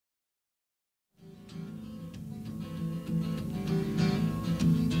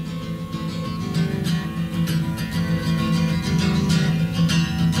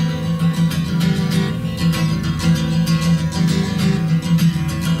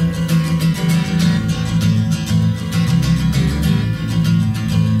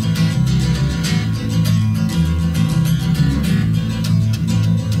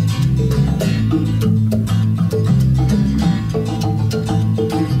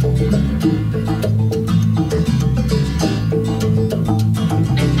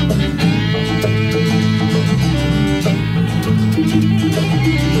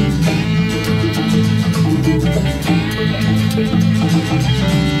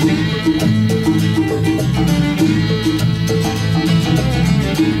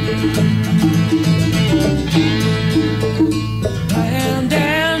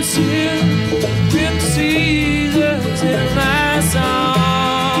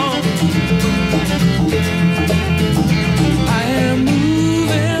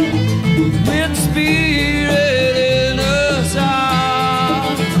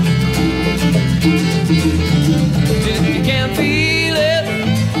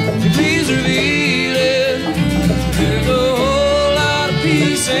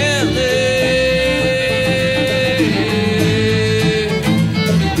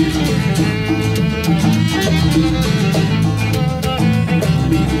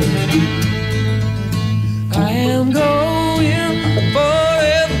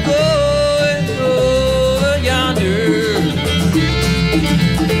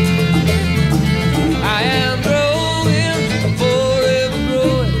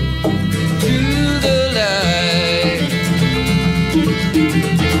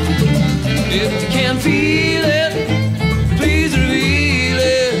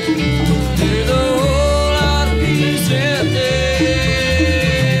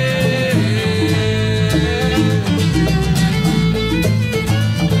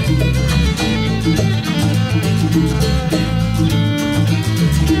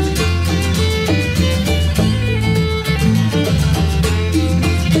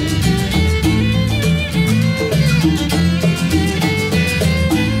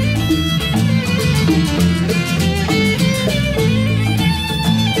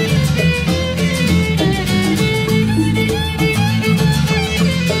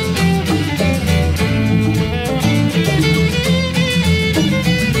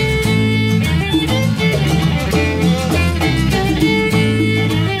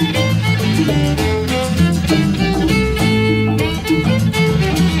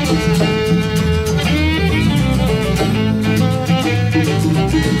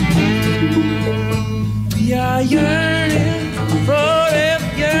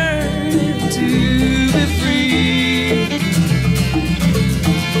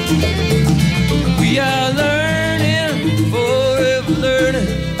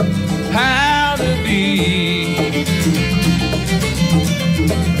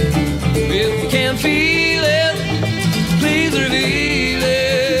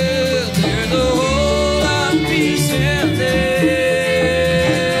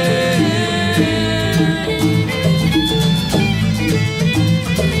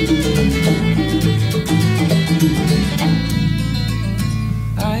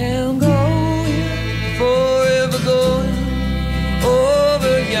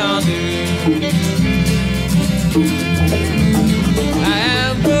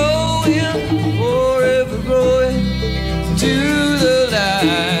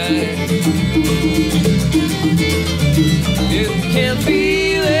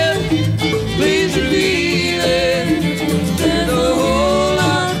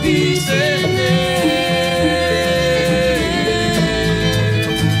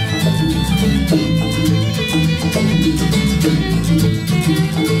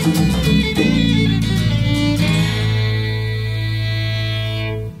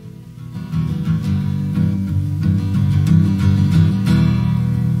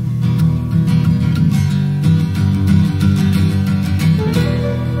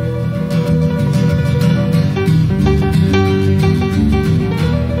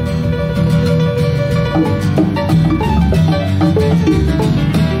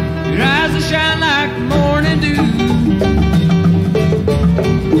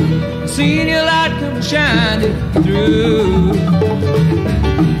through.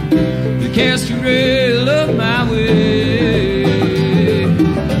 The cast your rail up my way.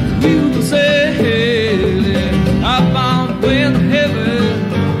 We will sail up on the wind of heaven.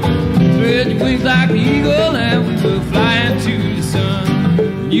 Spread your wings like an eagle and we will fly into the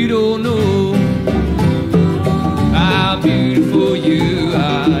sun. You don't know how beautiful you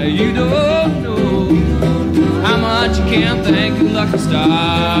are. You don't know how much you can't thank the lucky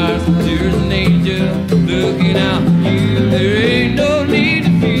stars. There's an angel looking out for you. There ain't no need to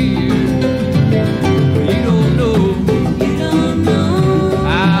fear. You don't know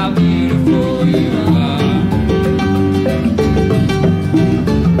how beautiful you are.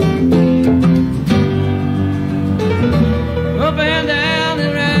 Up and down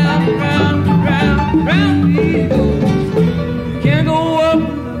and round and round and round and round we go. You can't go up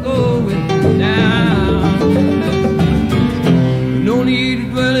and going down. No need to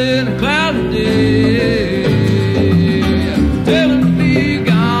dwell in a cloudy day. Tell them to be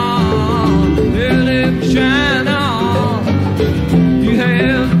gone. Tell them to shine on. You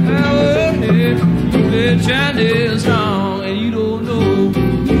have the power here. You let shine this strong. And you don't know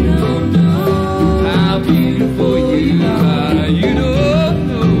how beautiful you are. You don't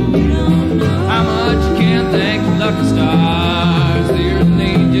know how much you can't thank the lucky stars. There's an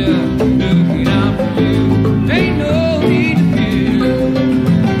angel looking out for you. Ain't no need to fear.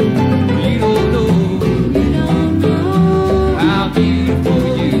 You don't know how beautiful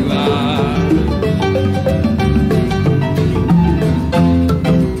you are.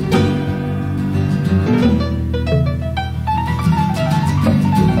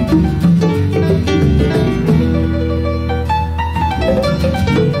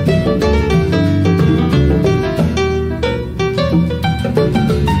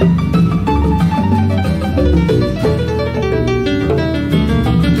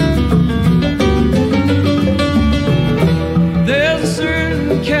 There's a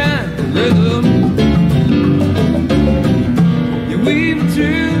certain kind of rhythm you weave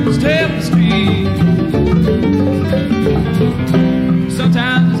through this tapestry.